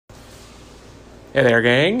Hey there,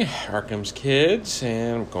 gang. Arkham's Kids,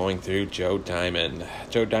 and I'm going through Joe Diamond.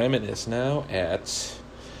 Joe Diamond is now at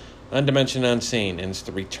Undimensioned Unseen, and it's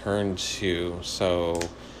the return to. So,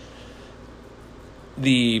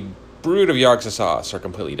 the Brood of Yogg-Sathas are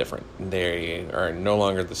completely different. They are no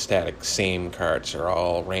longer the static same cards, they're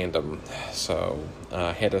all random. So,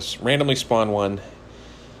 I had to randomly spawn one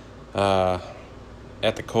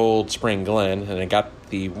at the Cold Spring Glen, and I got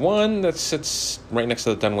the one that sits right next to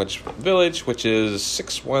the Dunwich Village, which is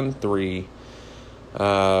 613. Brood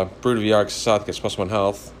of Yogg-Sothoth gets +1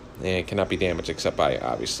 health and cannot be damaged except by,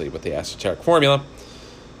 obviously, with the esoteric formula.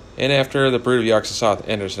 And after the Brood of Yogg-Sothoth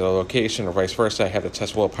enters the location, or vice versa, I have to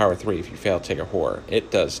test willpower 3 if you fail to take a horror.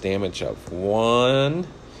 It does damage of 1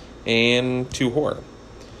 and 2 horror.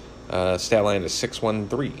 Stat line is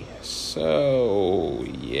 613. So,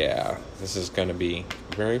 yeah, this is going to be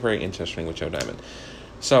very, very interesting with Joe Diamond.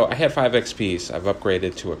 So, I had 5 XPs. I've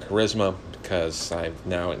upgraded to a Charisma because I've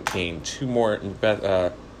now gained 2 more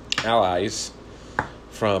allies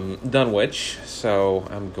from Dunwich. So,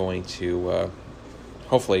 I'm going to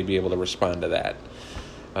hopefully be able to respond to that.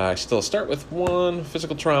 I still start with 1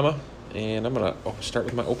 physical trauma, and I'm going to start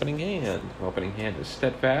with my opening hand. My opening hand is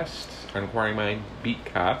Steadfast, Inquiring Mind, Beat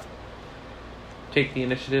Cop, Take the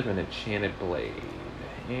Initiative, and Enchanted Blade.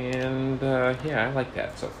 And, yeah, I like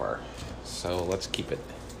that so far. So let's keep it.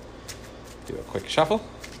 Do a quick shuffle.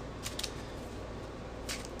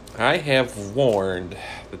 I have warned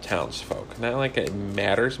the townsfolk. Not like it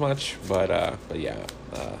matters much, but yeah.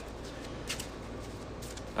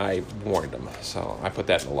 I warned them, so I put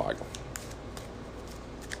that in the log.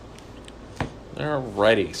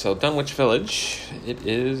 Alrighty, so Dunwich Village. It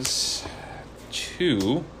is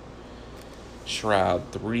 2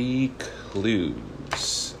 Shroud, 3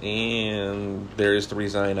 clues, and there's the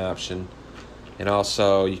resign option. And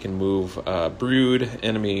also you can move Brood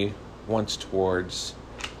enemy once towards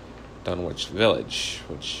Dunwich Village,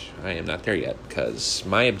 which I am not there yet, because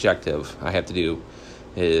my objective I have to do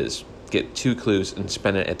is get 2 clues and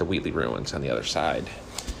spend it at the Wheatley Ruins on the other side.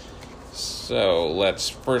 So let's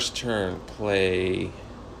first turn play.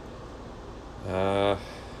 Let's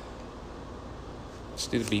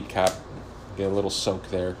do the Beat Cop. Get a little soak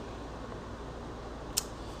there.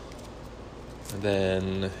 And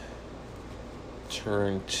then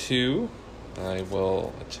turn 2, I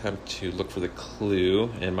will attempt to look for the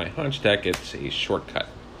clue. In my hunch deck, it's a shortcut.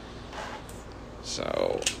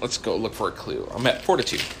 So let's go look for a clue. I'm at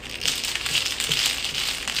Fortitude.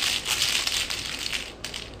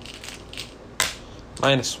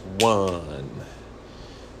 -1.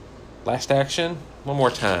 Last action. One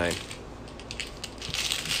more time.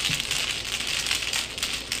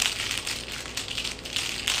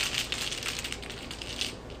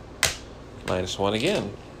 -1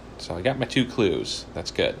 again. So I got my 2 clues.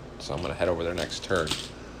 That's good. So I'm going to head over there next turn.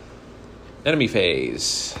 Enemy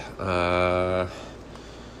phase. Well,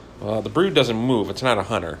 the Brood doesn't move. It's not a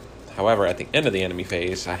hunter. However, at the end of the enemy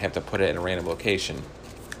phase, I have to put it in a random location.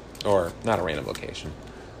 Or, not a random location.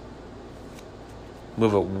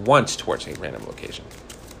 Move it once towards a random location.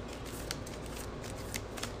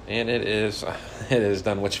 And it is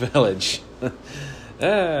Dunwich Village.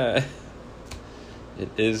 It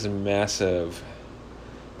is massive.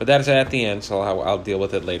 But that is at the end, so I'll deal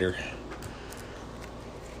with it later.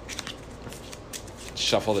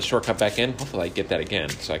 Shuffle the shortcut back in. Hopefully I get that again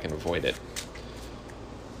so I can avoid it.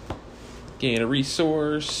 Gain a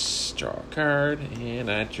resource, draw a card, and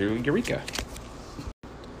I drew Eureka.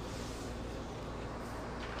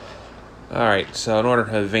 Alright, so in order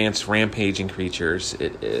to advance rampaging creatures,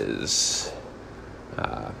 it is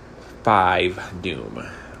 5 Doom.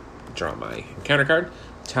 Draw my encounter card.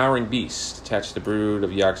 Towering Beast. Attach the Brood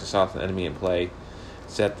of Yogg-Sothoth, an enemy in play.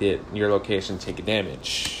 Set your location, take a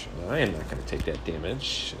damage. I am not going to take that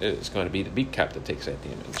damage. It is going to be the Beat Cop that takes that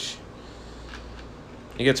damage.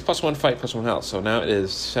 He gets +1 fight, +1 health. So now it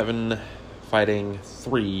is 7 fighting,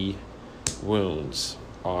 3 wounds.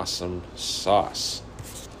 Awesome sauce.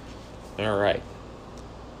 Alright.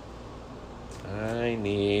 I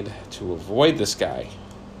need to avoid this guy.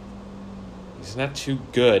 He's not too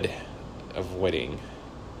good avoiding.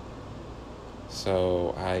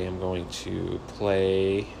 So I am going to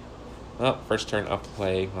play. Well, first turn I'll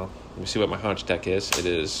play. Well, let me see what my hunch deck is. It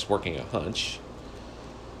is working a hunch.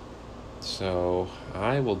 So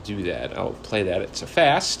I will do that. I'll play that. It's a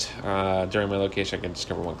fast. During my location, I can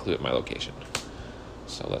discover 1 clue at my location.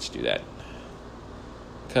 So let's do that.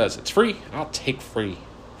 Because it's free. I'll take free.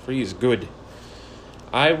 Free is good.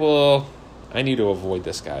 I need to avoid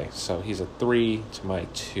this guy. So he's a 3 to my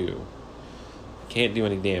 2. Can't do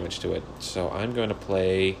any damage to it. So I'm going to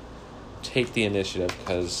play take the initiative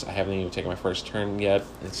because I haven't even taken my first turn yet.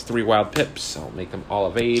 It's 3 wild pips. I'll make them all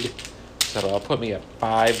evade. So that'll put me at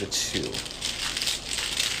 5-2.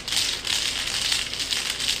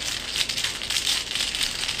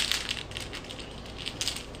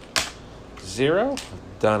 Zero.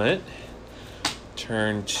 Done it.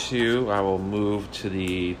 Turn 2, I will move to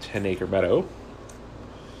the 10-acre meadow.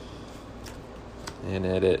 And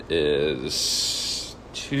it is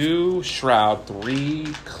 2 shroud, 3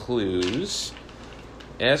 clues.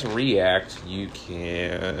 As a react, you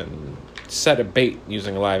can set a bait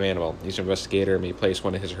using a live animal. Each investigator may place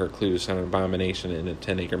one of his or her clues on an abomination in a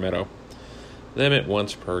 10-acre meadow. Limit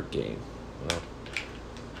once per game. Well,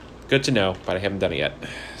 good to know, but I haven't done it yet.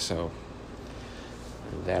 So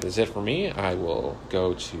that is it for me. I will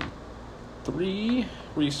go to 3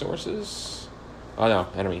 resources. Oh no,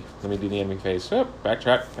 enemy. Let me do the enemy phase. Oh,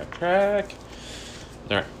 backtrack.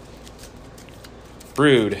 Alright.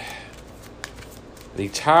 Brood. The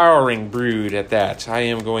towering brood at that. I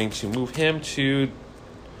am going to move him to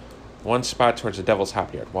 1 spot towards the Devil's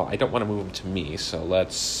Hop Yard. Well, I don't want to move him to me, so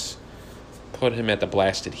let's put him at the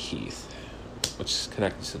Blasted Heath, which is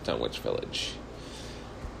connected to Dunwich Village.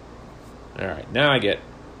 Alright, now I get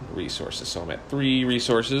resources. So I'm at 3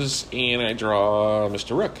 resources, and I draw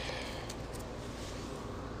Mr. Rook.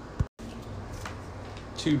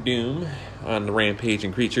 2 Doom on the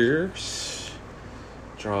Rampaging Creatures.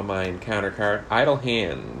 Draw my encounter card. Idle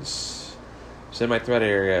Hands. It's in my threat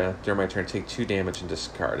area. During my turn, take 2 damage and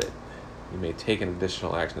discard it. You may take an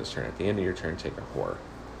additional action this turn. At the end of your turn, take a horror.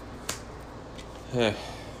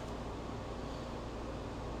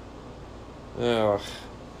 Oh,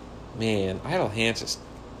 man. Idle Hands is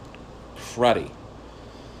cruddy.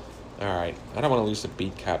 Alright. I don't want to lose the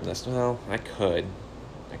Beat Cop in this. Well, I could.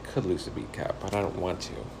 I could lose the Beat Cop, but I don't want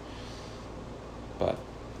to. But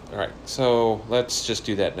alright, so let's just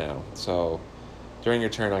do that now. So during your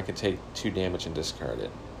turn, I can take 2 damage and discard it,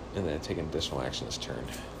 and then take an additional action this turn.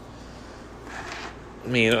 I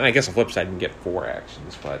mean, I guess on the flip side, you can get 4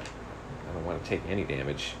 actions, but I don't want to take any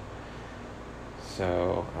damage.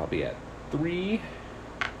 So I'll be at 3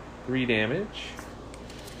 damage.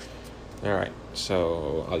 Alright,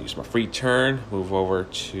 so I'll use my free turn, move over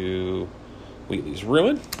to Wheatley's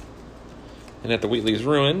Ruin. And at the Wheatley's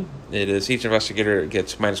Ruin, it is each investigator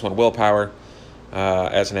gets -1 willpower.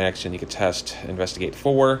 As an action, you can test Investigate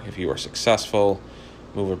 4. If you are successful,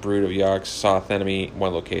 move a Brood of Yogg-Sothoth enemy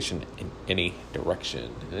 1 location in any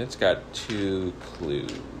direction. And it's got 2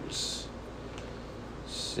 clues.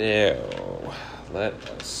 So let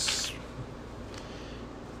us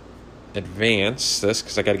advance this,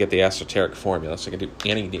 because I got to get the esoteric formula so I can do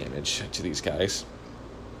any damage to these guys.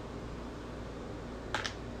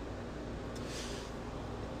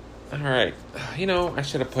 Alright, you know, I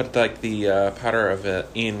should have put like the powder of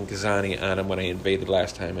Ian Ghazzani on him when I invaded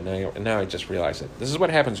last time, and now I just realized it. This is what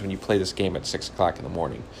happens when you play this game at 6 o'clock in the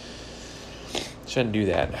morning. Shouldn't do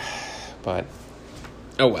that, but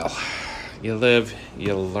oh well. You live,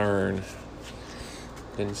 you learn.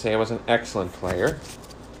 Didn't say I was an excellent player.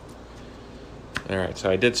 Alright, so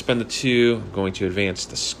I did spend the 2. I'm going to advance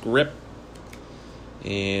the script,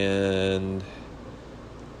 and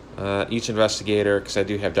each investigator, because I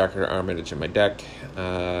do have Darker Armitage in my deck,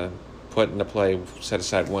 put into play, set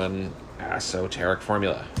aside 1 esoteric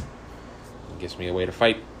formula. It gives me a way to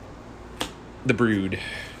fight the Brood.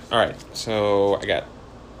 Alright, so I got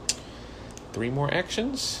 3 more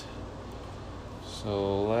actions.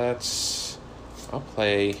 So I'll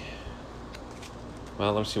play,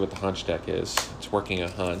 well, let me see what the hunch deck is. It's working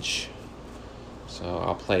a hunch. So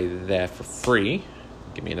I'll play that for free.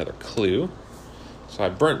 Give me another clue. So I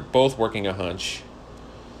burnt both working a hunch.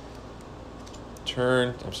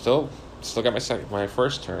 Turn. I'm still got my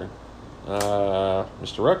first turn.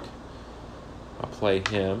 Mr. Rook. I'll play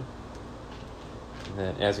him. And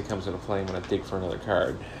then as he comes into play, I'm going to dig for another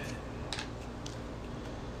card.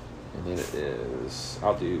 And then it is.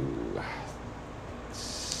 I'll do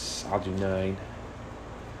 9.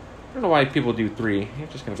 I don't know why people do 3. I'm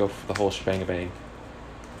just going to go for the whole shebang-a-bang.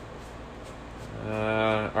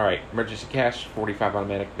 Alright, Emergency Cash, 45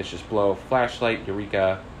 Automatic, Vicious Blow, Flashlight,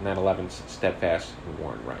 Eureka, 9/11, Steadfast, and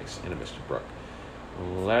Warren Rice, and a Mr. Brook.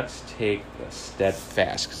 Let's take the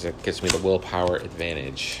Steadfast, because it gives me the willpower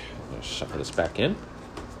advantage. I'm going to shuffle this back in.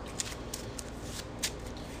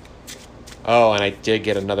 Oh, and I did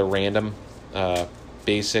get another random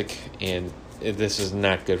basic, and this is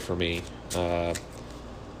not good for me.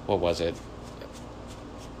 What was it?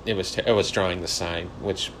 It was drawing the sign,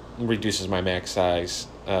 which reduces my max size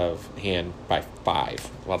of hand by 5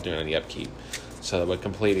 while doing the upkeep. So that would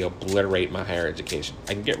completely obliterate my higher education.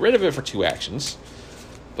 I can get rid of it for 2 actions,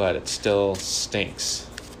 but it still stinks.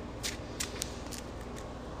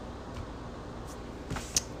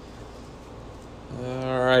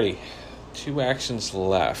 Alrighty, 2 actions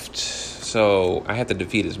left. So I have to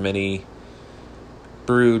defeat as many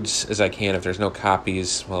broods as I can. If there's no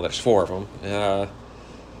copies, well, there's 4 of them.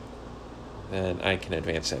 Then I can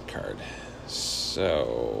advance that card.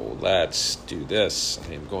 So let's do this.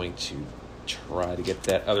 I am going to try to get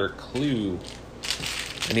that other clue.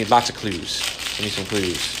 I need lots of clues. Give me some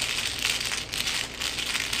clues.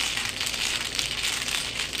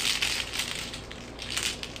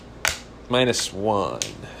 -1.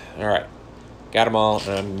 All right. Got them all, and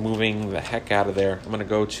I'm moving the heck out of there. I'm going to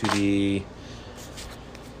go to the...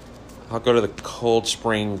 I'll go to the Cold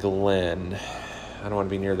Spring Glen. I don't want to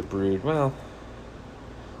be near the brood. Well,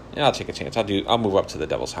 yeah, I'll take a chance. I'll move up to the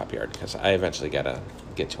Devil's Hop Yard because I eventually got to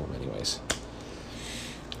get to him anyways.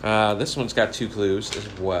 This one's got 2 clues as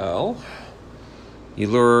well. You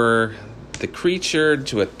lure the creature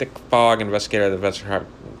to a thick fog. Investigator of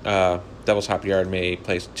the Devil's Hop Yard may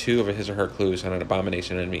place 2 of his or her clues on an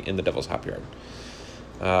abomination enemy in the Devil's Hop Yard.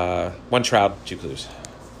 1 shroud, 2 clues.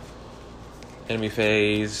 Enemy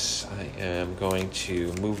phase. I am going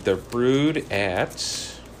to move the brood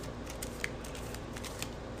at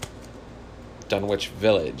Dunwich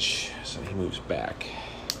Village. So he moves back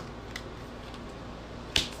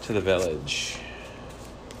to the village.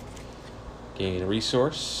 Gain a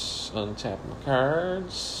resource. Untap my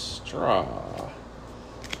cards. Draw.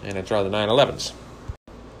 And I draw the 9/11s.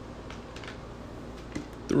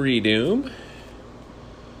 3 doom.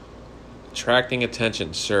 Attracting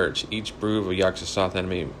attention. Search. Each brood of a Yogg-Sothoth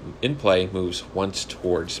enemy in play moves once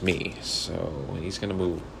towards me. So he's going to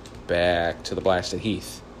move back to the Blasted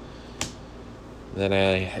Heath. Then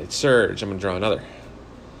I hit Surge. I'm going to draw another.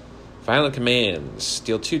 Violent commands.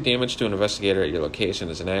 Deal 2 damage to an investigator at your location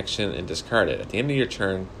as an action and discard it. At the end of your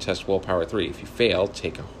turn, test Willpower 3. If you fail,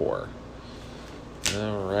 take a horror.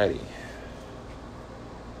 Alrighty.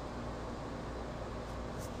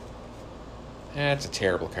 That's a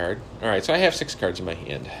terrible card. Alright, so I have 6 cards in my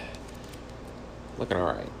hand. Looking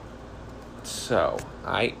alright. So,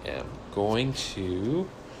 I am going to...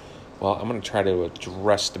 Well, I'm going to try to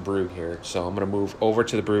address the brood here. So I'm going to move over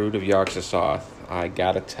to the brood of Yogg-Sothoth. I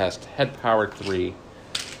got to test Head Power 3.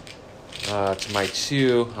 To my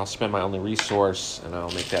 2, I'll spend my only resource, and I'll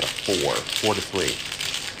make that a 4. 4 to 3.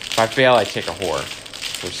 If I fail, I take a horror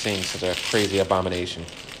for seeing such a crazy abomination.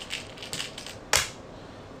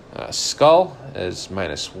 Skull is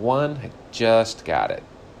 -1. I just got it.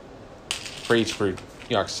 For each brood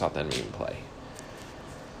Yogg-Sothoth enemy in play.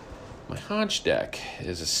 My Haunch deck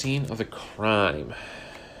is a scene of the crime.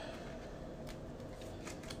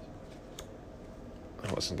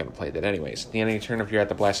 I wasn't going to play that anyways. At the end of your turn, if you're at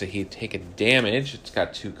the Blasted Heath, take a damage. It's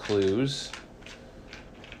got 2 clues.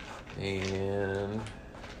 And...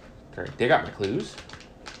 Alright, dig out my clues.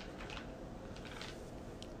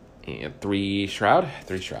 And 3 shroud.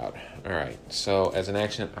 3 shroud. Alright, so as an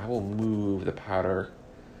action, I will move the powder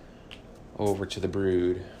over to the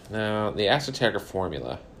brood. Now, the Astrotaker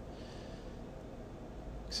formula...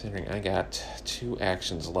 Considering I got 2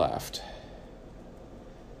 actions left.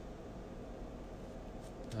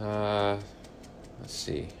 Let's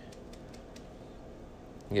see.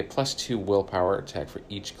 You get +2 willpower attack for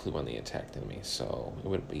each clue on the attacked enemy. So it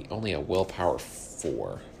would be only a willpower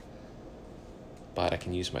 4. But I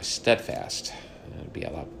can use my steadfast. And it would be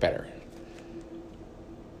a lot better.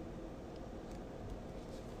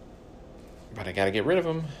 But I gotta get rid of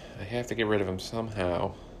him. I have to get rid of him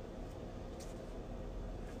somehow.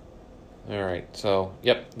 Alright, so,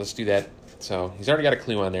 yep, let's do that. So, he's already got a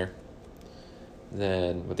clue on there.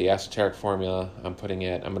 Then, with the esoteric formula, I'm going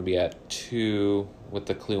to be at 2 with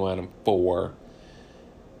the clue on him, 4.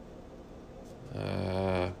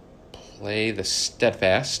 Play the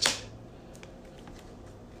Steadfast.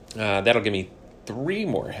 That'll give me 3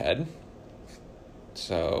 more head.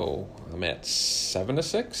 So, I'm at 7 to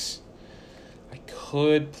 6. I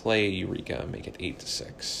could play Eureka and make it 8 to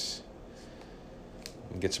 6.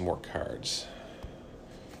 And get some more cards,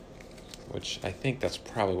 which I think that's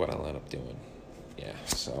probably what I'll end up doing. Yeah,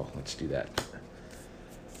 so let's do that.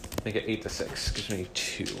 Make it 8 to 6. Gives me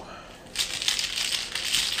 2.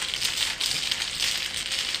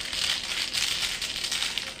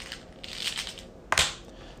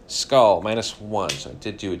 Skull, -1, so I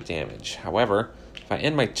did do a damage. However, if I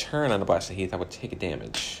end my turn on the Blasted Heath, I would take a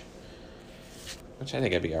damage, which I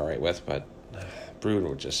think I'd be alright with, but Brood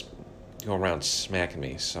would just go around smacking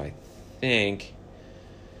me, so I think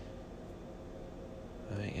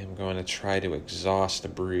I am going to try to exhaust the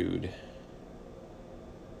Brood.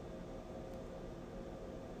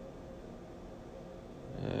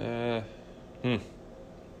 Oh,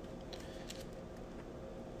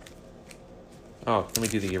 let me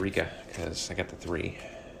do the Eureka, because I got the 3.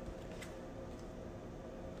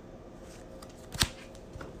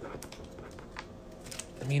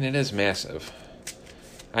 I mean, it is massive.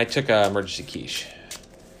 I took Emergency Quiche.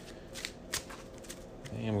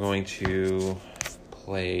 I am going to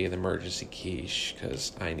play the Emergency Quiche,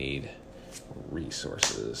 because I need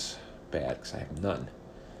resources. Bad, because I have none.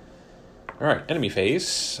 Alright, enemy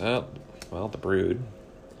phase. Well, the Brood.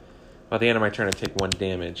 At the end of my turn, I take 1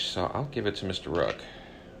 damage, so I'll give it to Mr. Rook.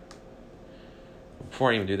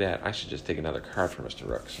 Before I even do that, I should just take another card for Mr.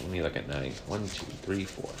 Rook. So let me look at 9. 1, 2, 3,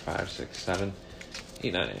 4, 5, 6, 7,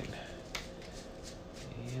 8, 9.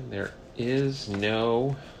 And there is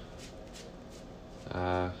no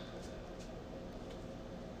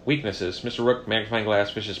weaknesses. Mr. Rook, Magnifying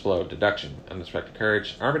Glass, Vicious Blow, Deduction, Unexpected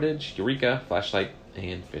Courage, Armitage, Eureka, Flashlight,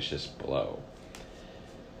 and Vicious Blow.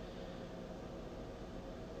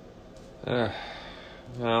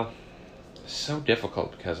 Well, so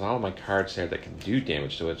difficult because all of my cards there that can do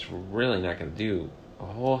damage to it's really not going to do a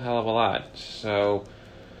whole hell of a lot. So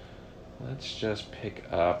let's just pick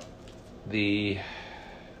up the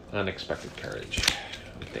Unexpected Courage.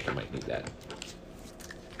 I think I might need that.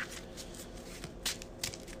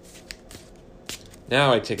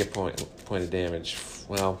 Now I take a point of damage.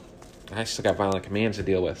 Well, I still got Violent Commands to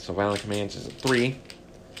deal with. So Violent Commands is a 3.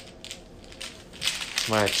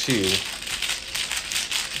 My 2.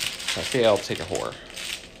 If I fail, take a horror.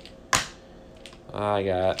 I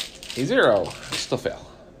got a 0. I still fail.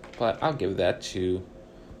 But I'll give that to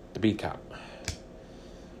the Beat Cop.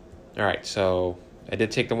 Alright, so I did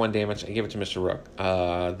take the 1 damage. I give it to Mr. Rook.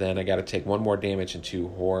 Then I got to take 1 more damage and 2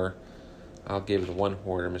 horror. I'll give the 1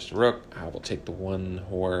 horror to Mr. Rook. I will take the 1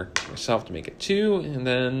 horror myself to make it 2. And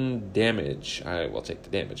then damage. I will take the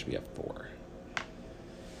damage. We have 4.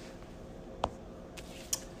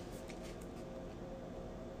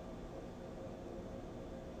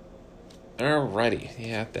 Alrighty,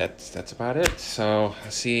 yeah, that's about it. So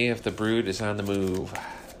let's see if the Brood is on the move.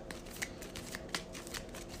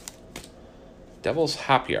 Devil's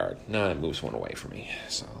Hopyard. No, it moves 1 away from me.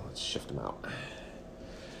 So let's shift him out.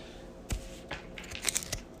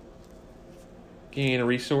 Gain a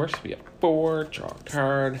resource. We have 4. Draw a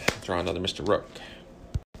card. Draw another Mr. Rook.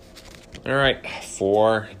 Alright,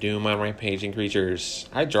 4 Doom on Rampaging Creatures.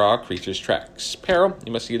 I draw Creature's Tracks. Peril,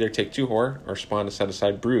 you must either take 2 horror or spawn a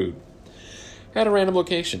set-aside Brood at a random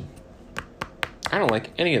location. I don't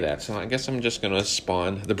like any of that, so I guess I'm just going to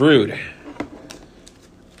spawn the Brood.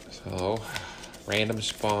 So, random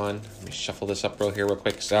spawn. Let me shuffle this up real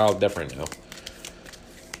quick. It's all different now.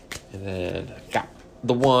 And then, got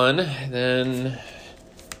the 1. Then,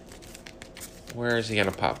 where is he going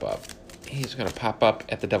to pop up? He's going to pop up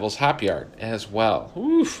at the Devil's Hopyard as well.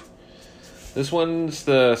 Oof. This one's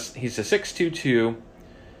he's a 6/2/2.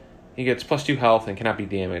 He gets +2 health and cannot be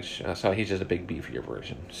damaged. So he's just a big beefier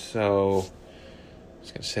version. So I'm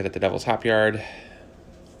just going to sit at the Devil's Hopyard.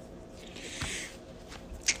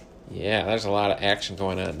 Yeah, there's a lot of action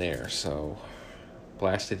going on there. So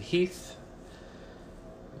Blasted Heath.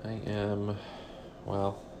 I am,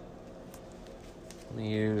 well, let me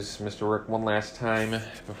use Mr. Rook 1 last time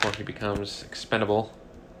before he becomes expendable.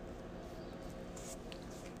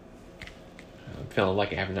 I'm feeling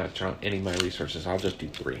like I have not drawn any of my resources. I'll just do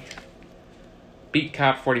 3. Beat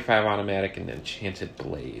Cop, 45 automatic, and Enchanted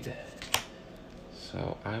Blade.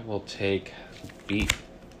 So I will take Beat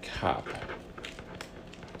Cop.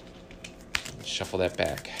 Shuffle that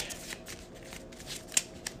back.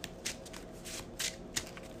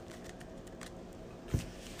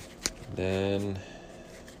 Then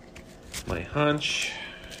my hunch.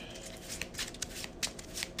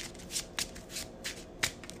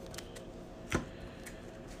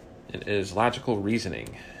 It is Logical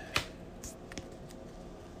Reasoning.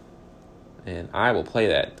 And I will play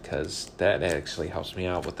that because that actually helps me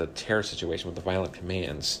out with the terror situation with the Violent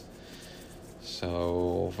Commands.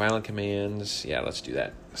 So, Violent Commands, yeah, let's do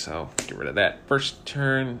that. So, get rid of that. First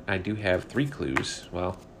turn, I do have 3 clues.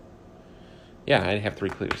 Well, yeah, I have 3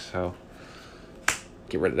 clues, so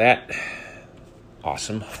get rid of that.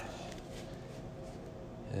 Awesome.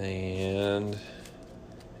 And I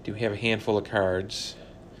do have a handful of cards.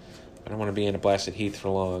 I don't want to be in a Blasted Heath for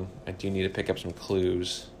long. I do need to pick up some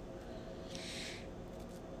clues.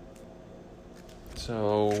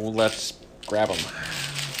 So let's grab them.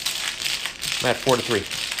 I'm at 4-3.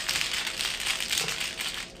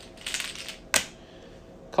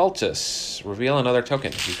 Cultists. Reveal another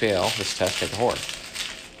token. If you fail this test, take a horror.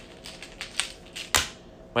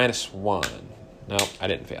 -1. Nope, I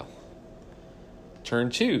didn't fail.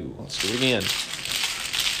 Turn 2. Let's do it again.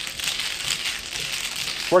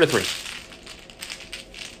 4-3.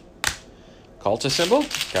 Cultist symbol.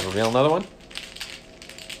 Got to reveal another one.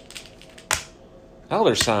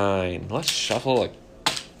 Elder Sign. Let's shuffle an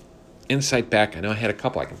Insight back. I know I had a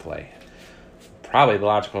couple I can play. Probably the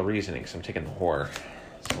Logical Reasoning, so I'm taking the Horror.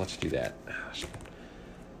 So let's do that.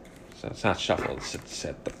 So it's not shuffled. It's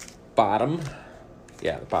at the bottom.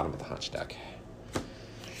 Yeah, the bottom of the Hunch deck.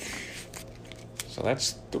 So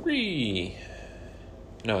that's 3.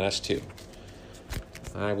 No, that's 2.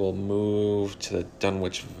 I will move to the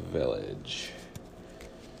Dunwich Village.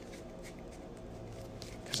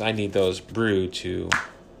 Because I need those brood to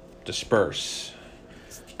disperse.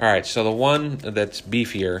 Alright, so the one that's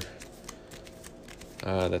beefier,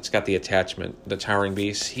 that's got the attachment, the Towering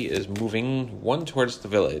Beast, he is moving 1 towards the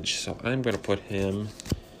village. So I'm going to put him,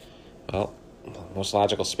 well, the most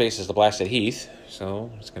logical space is the Blasted Heath.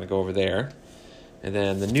 So it's going to go over there. And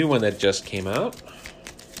then the new one that just came out,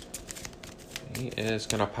 he is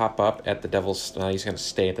going to pop up at the Devil's, he's going to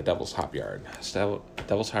stay at the Devil's Hop Yard. So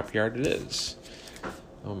Devil's Hop Yard it is.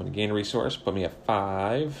 I'm going to gain a resource, put me at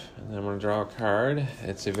 5, and then I'm going to draw a card.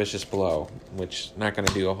 It's a Vicious Blow, which is not going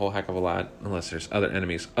to do a whole heck of a lot unless there's other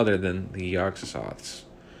enemies other than the Yogg-Sothoth's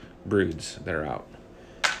broods that are out.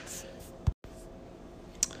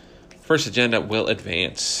 First agenda will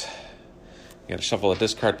advance. You got to shuffle a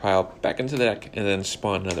discard pile back into the deck and then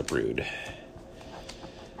spawn another brood.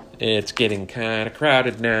 It's getting kind of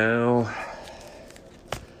crowded now.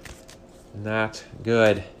 Not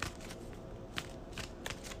good.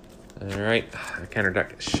 Alright, counter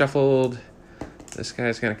deck is shuffled. This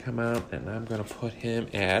guy's going to come out, and I'm going to put him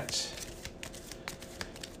at...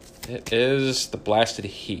 It is the Blasted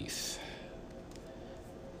Heath.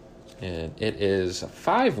 And it is a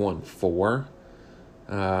 5-1-4.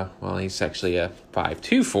 Well, he's actually a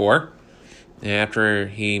 5-2-4. After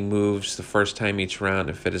he moves the first time each round,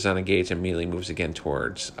 if it is unengaged, immediately moves again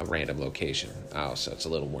towards a random location. Oh, so it's a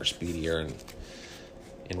little more speedier and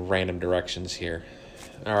in random directions here.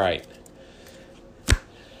 All right.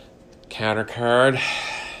 Counter card.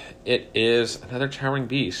 It is another Towering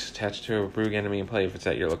Beast attached to a Brug enemy in play if it's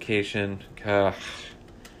at your location. I'm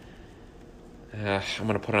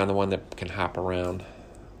going to put it on the one that can hop around.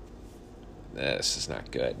 This is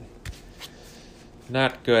not good.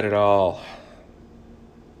 Not good at all.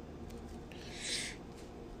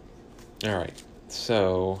 All right.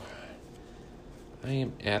 So I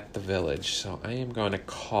am at the village. So I am going to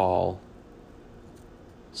call...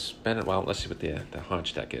 Spend it. Well, let's see what the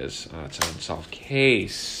Haunch deck is. It's an unsolved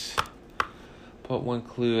case. Put 1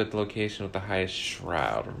 clue at the location with the highest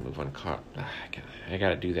shroud. Remove 1 card. I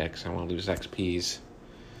gotta do that because I want to lose XPs.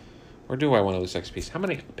 Or do I want to lose XPs? How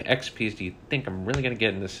many XPs do you think I'm really gonna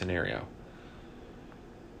get in this scenario?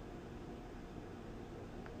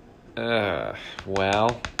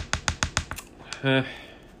 Well. Now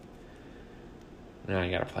I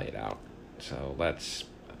gotta play it out. So let's.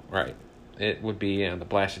 Right. It would be on the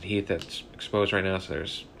Blasted Heath that's exposed right now, so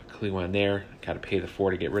there's a clue on there. I gotta pay the 4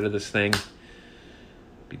 to get rid of this thing.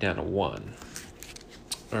 Be down to 1.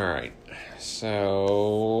 Alright,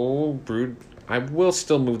 so brood. I will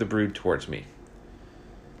still move the brood towards me.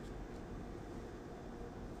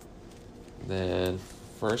 Then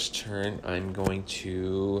first turn, I'm going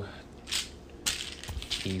to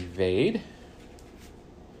evade.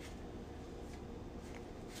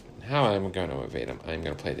 How am I going to evade him? I'm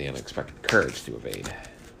going to play the Unexpected Courage to evade.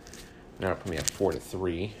 Now put me at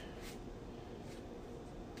 4-3.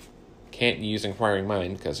 Can't use Inquiring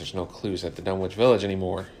Mind because there's no clues at the Dunwich Village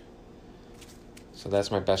anymore. So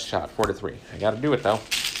that's my best shot, 4-3. I got to do it though.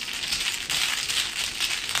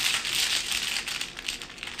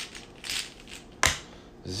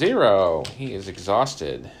 Zero. He is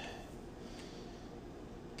exhausted.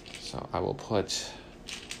 So I will put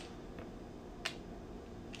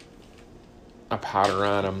a powder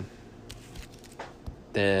on him.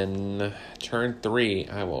 Then turn 3,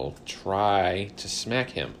 I will try to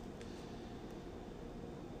smack him.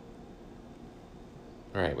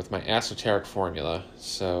 Alright, with my esoteric formula.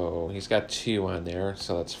 So he's got 2 on there.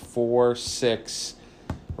 So that's 4, 6.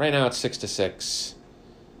 Right now it's 6-6.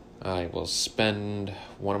 I will spend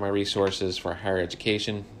one of my resources for higher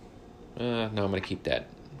education. No, I'm going to keep that.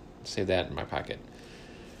 Save that in my pocket.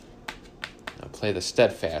 I'll play the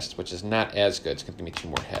Steadfast, which is not as good. It's going to give me 2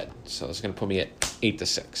 more head. So it's going to put me at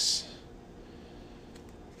 8-6.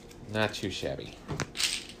 Not too shabby.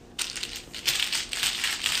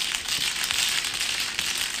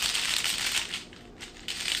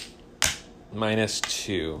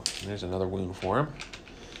 -2. There's another wound for him.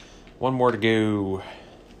 1 more to go.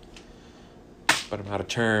 But I'm out of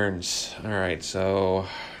turns. Alright, so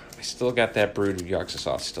I still got that brood of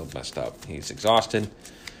Yogg-Sothoth still messed up. He's exhausted.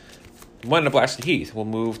 one to Blasted Heath. We'll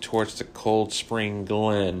move towards the Cold Spring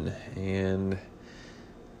Glen, and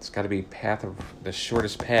it's got to be the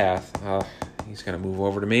shortest path. He's going to move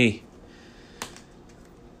over to me.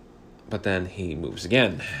 But then he moves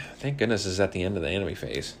again. Thank goodness this is at the end of the enemy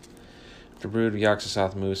phase. The Brood of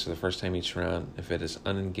Yogg-Sothoth moves for the first time each round. If it is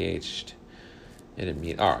unengaged, it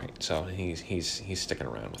immediately... Alright, so he's sticking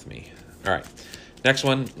around with me. Alright. Next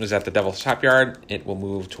one is at the Devil's Top Yard. It will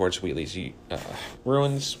move towards Wheatley's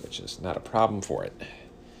Ruins, which is not a problem for it.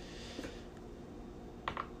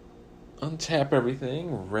 Untap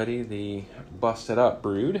everything. Ready the Busted Up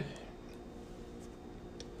Brood.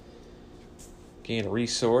 Gain a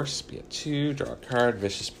resource. Be a 2. Draw a card.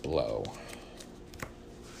 Vicious Blow.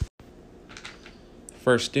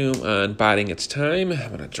 First Doom on biding its time. I'm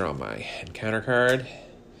going to draw my encounter card.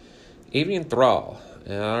 Avian Thrall.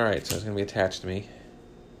 Alright, so it's going to be attached to me.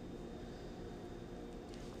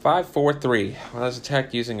 5/4/3. While it's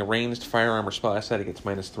attacked using a ranged firearm or spell asset, it gets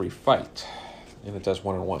 -3 fight. And it does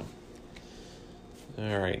 1/1.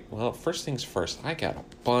 Alright, well, first things first. I got a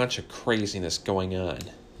bunch of craziness going on.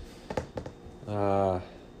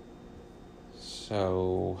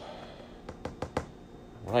 So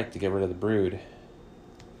I'd like to get rid of the Brood.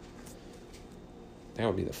 That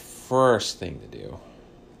would be the first thing to do.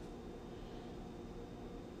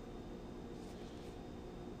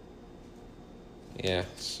 Yeah,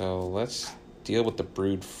 so let's deal with the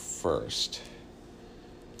Brood first.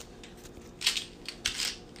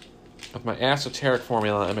 With my esoteric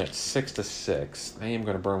formula, I'm at 6 to 6. I am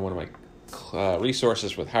going to burn one of my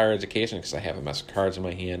resources with higher education because I have a mess of cards in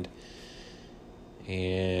my hand.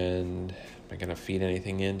 And am I going to feed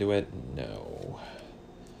anything into it? No.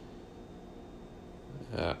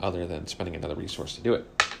 Other than spending another resource to do it.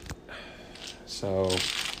 So,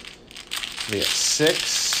 be at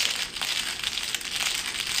 6.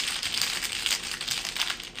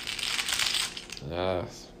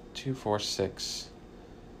 2, 4, 6.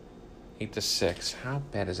 8 to 6. How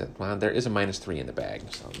bad is it? Well, there is a -3 in the bag.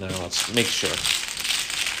 So now let's make sure.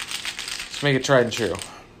 Let's make it tried and true.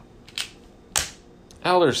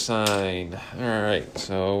 Elder Sign. Alright,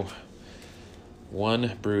 so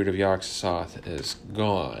one Brood of Yogg-Sothoth is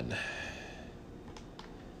gone.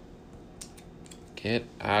 Get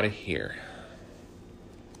out of here.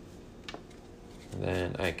 And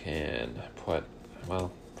then I can put,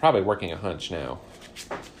 well, probably working a hunch now.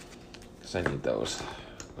 Because I need those.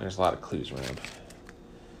 There's a lot of clues around.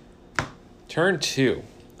 Turn 2.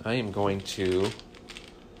 I am going to,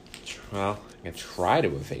 well, I'm going to try to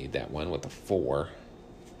evade that one with a 4.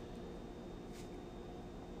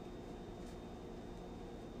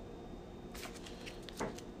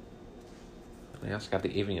 I also got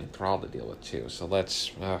the Avian Thrall to deal with too. So let's,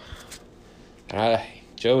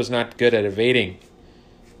 Joe's not good at evading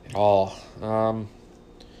at all.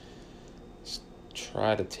 Let's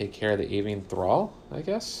try to take care of the Avian Thrall, I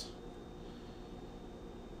guess.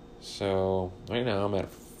 So right now I'm at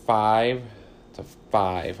 5 to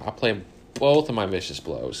 5. I'll play both of my Vicious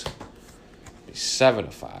Blows. Be 7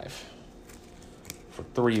 to 5 for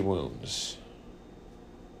 3 wounds.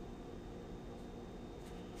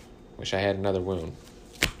 Wish I had another wound,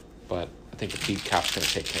 but I think the Beat Cop's going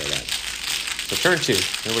to take care of that. So turn 2.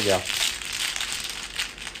 Here we go.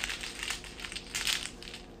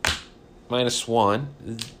 -1.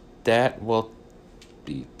 That will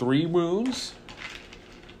be 3 wounds.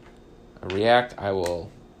 I react. I will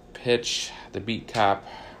pitch the Beat Cop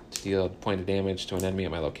to deal a point of damage to an enemy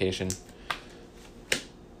at my location.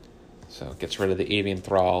 So it gets rid of the Avian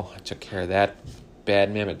Thrall. I took care of that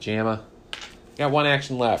bad Mammoth Jamma. Got 1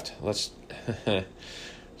 action left. Let's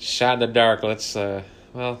shot in the dark. Let's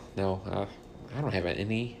well, no, I don't have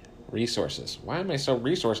any resources. Why am I so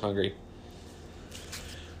resource hungry?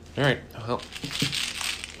 All right, well,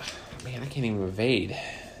 man, I can't even evade.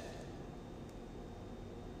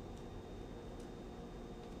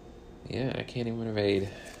 Yeah, I can't even evade.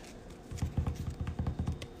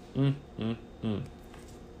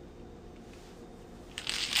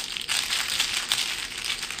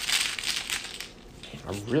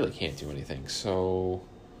 I really can't do anything, so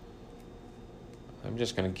I'm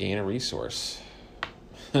just going to gain a resource.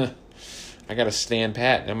 I got to stand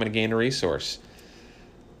pat, and I'm going to gain a resource.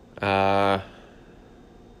 All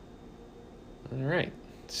right,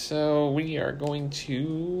 so we are going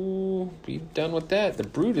to be done with that. The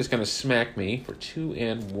Brood is going to smack me for 2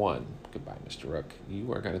 and 1. Goodbye, Mr. Rook.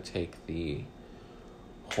 You are going to take the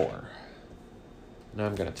Horror. Now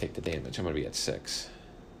I'm going to take the damage. I'm going to be at 6.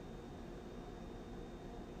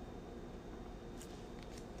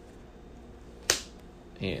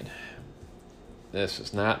 And this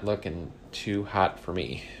is not looking too hot for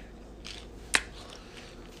me.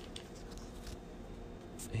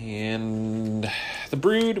 And the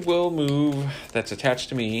Brood will move, that's attached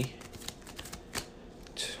to me,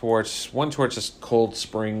 towards this Cold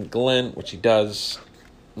Spring Glen, which he does,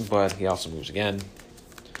 but he also moves again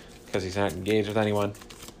because he's not engaged with anyone,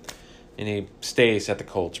 and he stays at the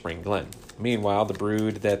Cold Spring Glen. Meanwhile, the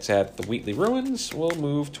Brood that's at the Wheatley Ruins will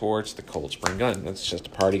move towards the Cold Spring Glen. That's just a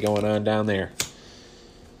party going on down there.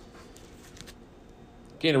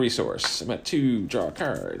 Gain a resource. I'm at 2, draw a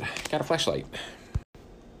card. Got a flashlight.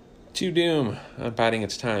 2 Doom. I'm biding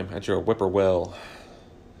its time. I drew a Whippoorwill.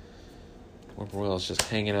 Whippoorwill is just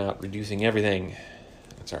hanging out, reducing everything.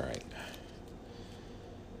 That's alright.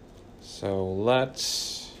 So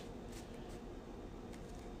let's...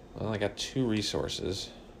 Well, I got 2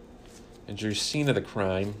 resources. I drew Scene of the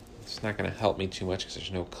Crime. It's not going to help me too much because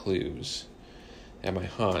there's no clues at my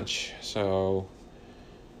haunch. So...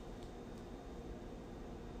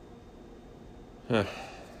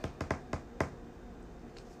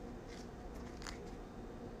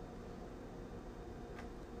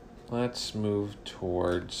 Let's move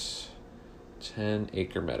towards 10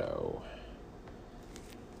 Acre Meadow.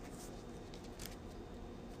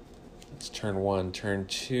 It's turn 1. Turn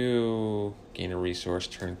 2, gain a resource.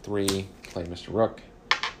 Turn 3, play Mr. Rook.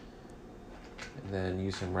 And then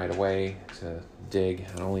use him right away to dig.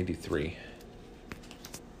 I'll only do 3.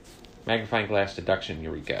 Magnifying Glass, Deduction,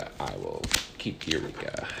 Eureka. I will keep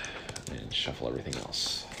Eureka and shuffle everything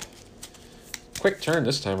else. Quick turn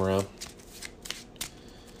this time around.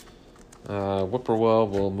 Whippoorwill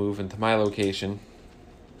will move into my location.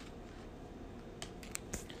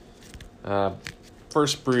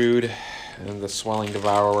 First Brood and the Swelling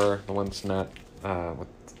Devourer, the one that's not with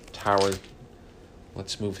Tower.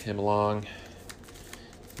 Let's move him along.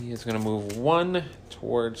 He is going to move 1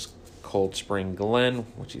 towards Cold Spring Glen,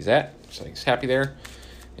 which he's at, so he's happy there.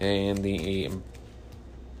 And the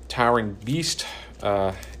Towering Beast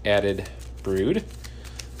added Brood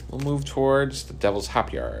will move towards the Devil's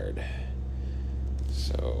Hop Yard.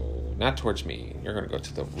 So, not towards me. You're going to go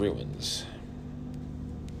to the ruins.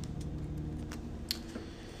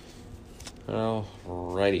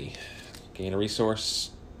 Alrighty. Gain a resource.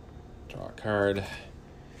 Draw a card.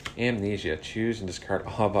 Amnesia. Choose and discard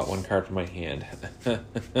all but 1 card from my hand.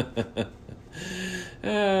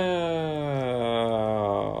 Oh,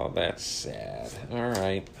 that's sad.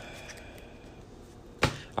 Alright.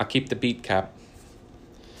 I'll keep the Beat Cop.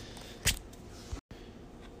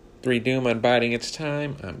 3 Doom on biding its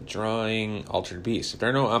time. I'm drawing Altered Beast. If there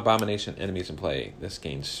are no Abomination enemies in play, this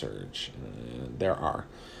gains Surge. There are.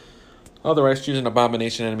 Otherwise, choose an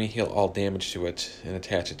Abomination enemy, heal all damage to it, and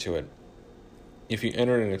attach it to it. If you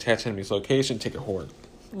enter an attached enemy's location, take a Horde.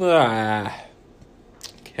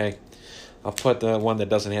 Okay. I'll put the one that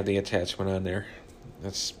doesn't have the attachment on there.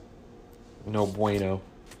 That's no bueno.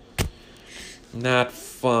 Not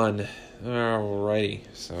fun. Alrighty,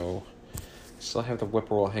 so... Still have the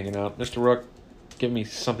Whippoorwill hanging out. Mr. Rook, give me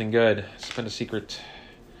something good. Spend a secret.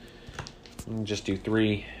 Just do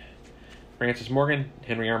 3. Francis Morgan,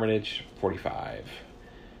 Henry Armitage, 45.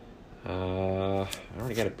 I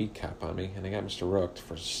already got a Beat Cop on me, and I got Mr. Rook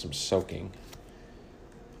for some soaking.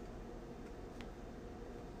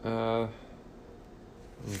 Let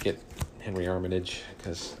me get Henry Armitage,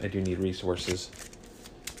 because I do need resources.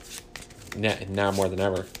 Now more than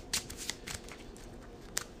ever.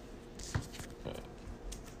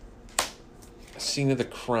 Scene of the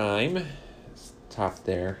Crime. It's top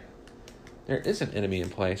there. There is an enemy in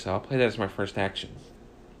play, so I'll play that as my first action.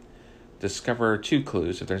 Discover 2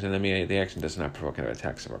 clues. If there's an enemy, the action does not provoke an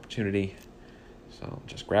attacks of opportunity. So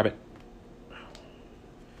just grab it.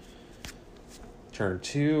 Turn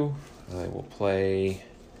 2, I will play...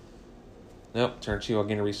 Nope, turn 2, I'll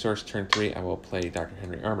gain a resource. Turn 3, I will play Dr.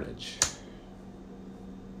 Henry Armitage.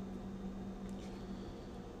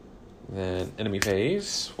 Then enemy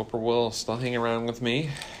phase. Whippoorwill still hanging around with me.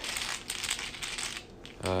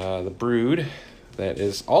 The Brood that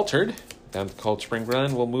is altered down to Cold Spring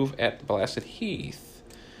Glen will move at the Blasted Heath.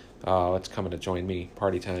 Oh, it's coming to join me.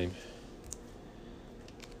 Party time.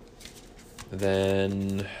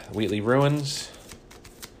 Then Wheatley Ruins.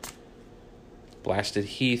 Blasted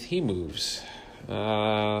Heath, he moves.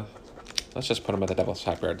 Let's just put him at the Devil's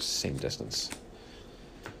Hop Yard, same distance.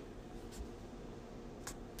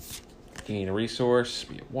 Gain a resource,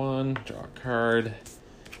 be at 1, draw a card.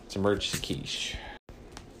 It's Emergency Quiche.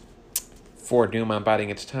 4 Doom on biding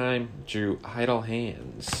its time. Drew Idle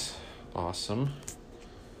Hands. Awesome.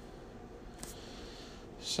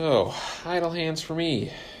 So, Idle Hands for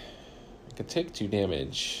me. I could take 2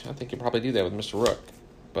 damage. I think you probably do that with Mr. Rook.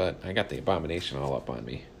 But I got the Abomination all up on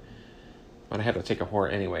me. But I had to take a horror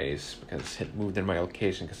anyways because it moved in my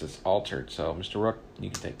location because it's altered. So, Mr. Rook, you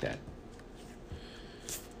can take that.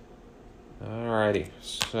 Alrighty,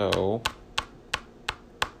 so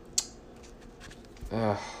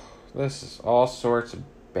this is all sorts of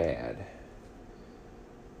bad.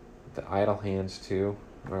 The idle hands too.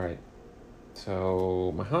 Alright,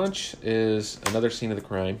 so my hunch is another scene of the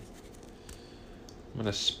crime. I'm going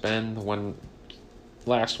to spend the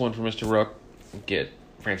last one for Mr. Rook, get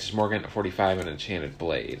Francis Morgan at 45 and an Enchanted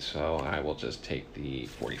Blade, so I will just take the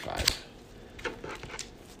 45.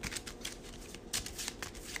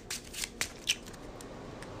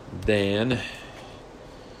 Then,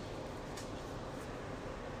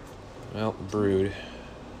 well, Brood.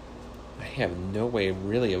 I have no way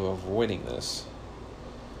really of avoiding this.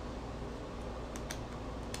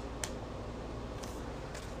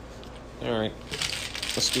 Alright,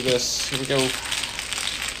 let's do this. Here we go.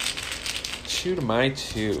 2 to my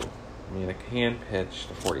 2. I mean, I can pitch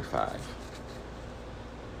to 45.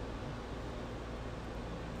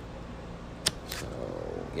 So,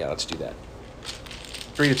 yeah, let's do that.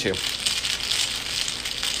 3 to 2.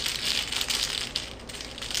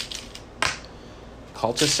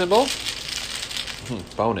 Cultist symbol.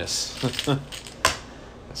 Bonus.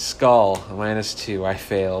 Skull, -2. I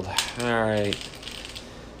failed. Alright.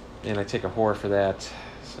 And I take a horror for that.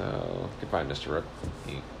 So, goodbye, Mr. Rook.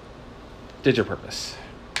 You did your purpose.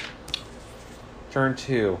 Turn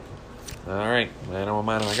 2. Alright. Mano a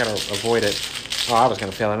mano. I gotta avoid it. Oh, I was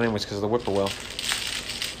gonna fail it anyways because of the whippoorwill.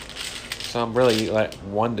 So I'm really at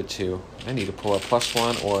 1 to 2. I need to pull a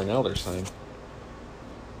 +1 or an Elder Sign.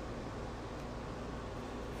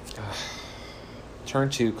 Turn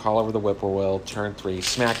 2, call over the whippoorwill. Turn 3,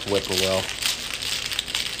 smack the whippoorwill.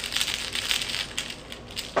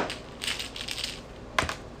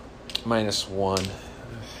 -1.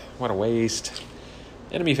 What a waste.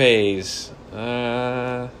 Enemy phase.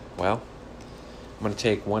 Well, I'm going to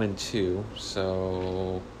take 1 and 2.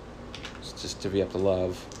 So, let's just divvy up the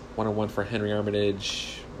love. 1 and 1 for Henry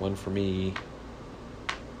Armitage. 1 for me.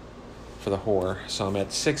 For the whore. So I'm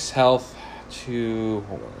at 6 health. 2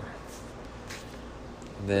 whore.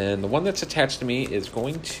 Then the one that's attached to me is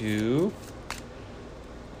going to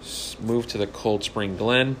move to the Cold Spring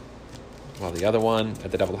Glen, while the other one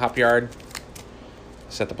at the Devil Hop Yard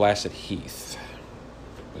is at the Blasted Heath,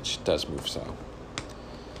 which does move so.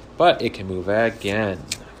 But it can move again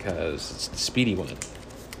because it's the speedy one.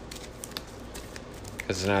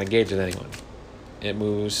 Because it's not engaged with anyone. It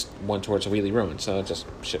moves 1 towards a Wheatley Ruin, so it just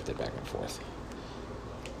shifted back and forth.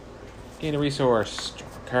 Gain a resource, draw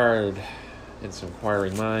a card. It's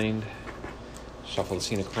Inquiring Mind. Shuffle the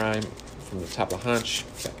Scene of Crime from the top of the hunch.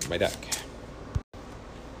 Back in my deck.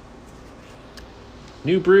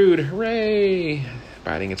 New Brood. Hooray!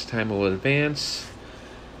 Biding its time will advance.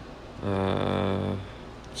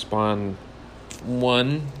 Spawn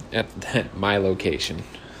 1 at my location.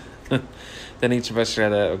 Then each investigator at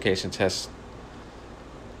that location tests.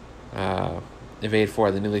 Evade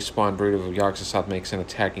 4. The newly spawned Brood of Yogg-Sothoth makes an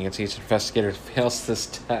attack against each investigator fails this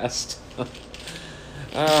test.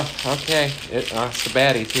 Okay. It's a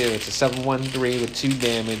baddie, too. It's a 7/1/3 with 2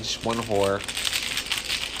 damage, 1 horror.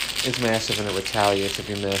 It's massive and it retaliates if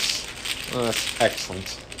you miss. Oh, that's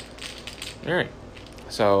excellent. Alright.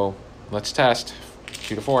 So, let's test.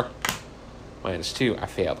 2 to 4. -2. I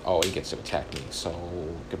failed. Oh, he gets to attack me. So,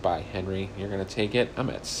 goodbye, Henry. You're going to take it. I'm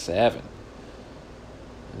at 7.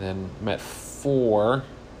 And then I'm at 4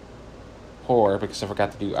 horror because I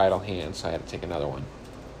forgot to do idle hands, so I had to take another one.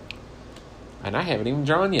 And I haven't even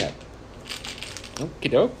drawn yet.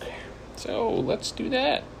 Okie doke. So let's do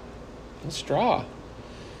that. Let's draw.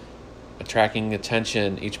 Attracting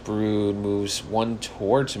attention. Each Brood moves 1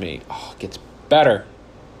 towards me. Oh, it gets better.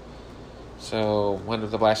 So 1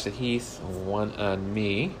 of the Blasted Heath, 1 on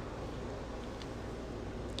me.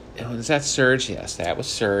 Oh, is that Surge? Yes, that was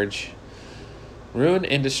Surge. Ruin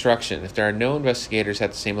and Destruction. If there are no investigators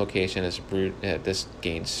at the same location as a Brood, this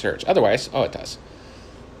gains Surge. Otherwise, it does.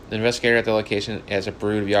 The investigator at the location as a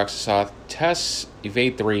Brood of Yogg-Sothoth tests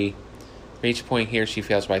Evade 3. For each point he or she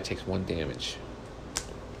fails by, it takes 1 damage.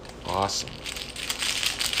 Awesome.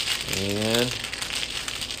 And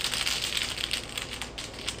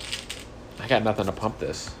I got nothing to pump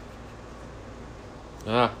this.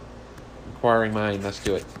 Inquiring Mind. Let's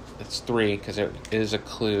do it. That's 3 because there is a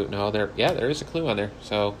clue. No, there is a clue on there.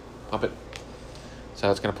 So pump it.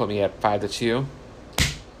 So it's going to put me at 5 to 2.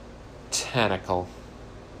 Tentacle.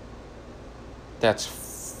 That's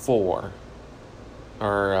 4.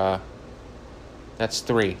 Or, that's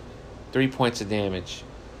 3. 3 points of damage.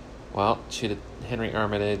 Well, to the Henry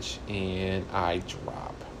Armitage, and I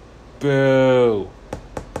drop. Boo!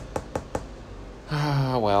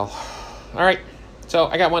 Oh, well. Alright, so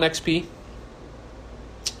I got 1 XP.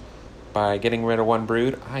 By getting rid of 1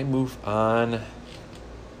 brood, I move on.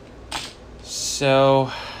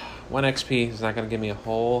 So, 1 XP is not going to give me a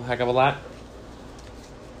whole heck of a lot.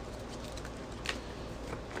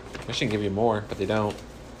 I should give you more, but they don't.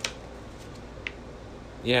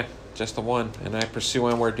 Yeah, just the 1. And I pursue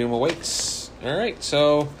on where doom awaits. Alright,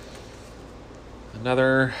 so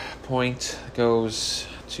another point goes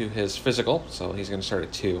to his physical, so he's going to start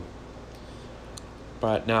at 2.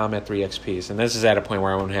 But now I'm at 3 XPs, and this is at a point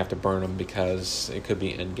where I won't have to burn him because it could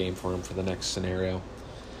be endgame for him for the next scenario.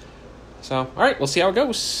 So, alright, we'll see how it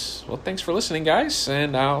goes. Well, thanks for listening, guys,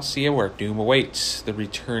 and I'll see you where doom awaits, the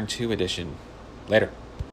Return to edition. Later.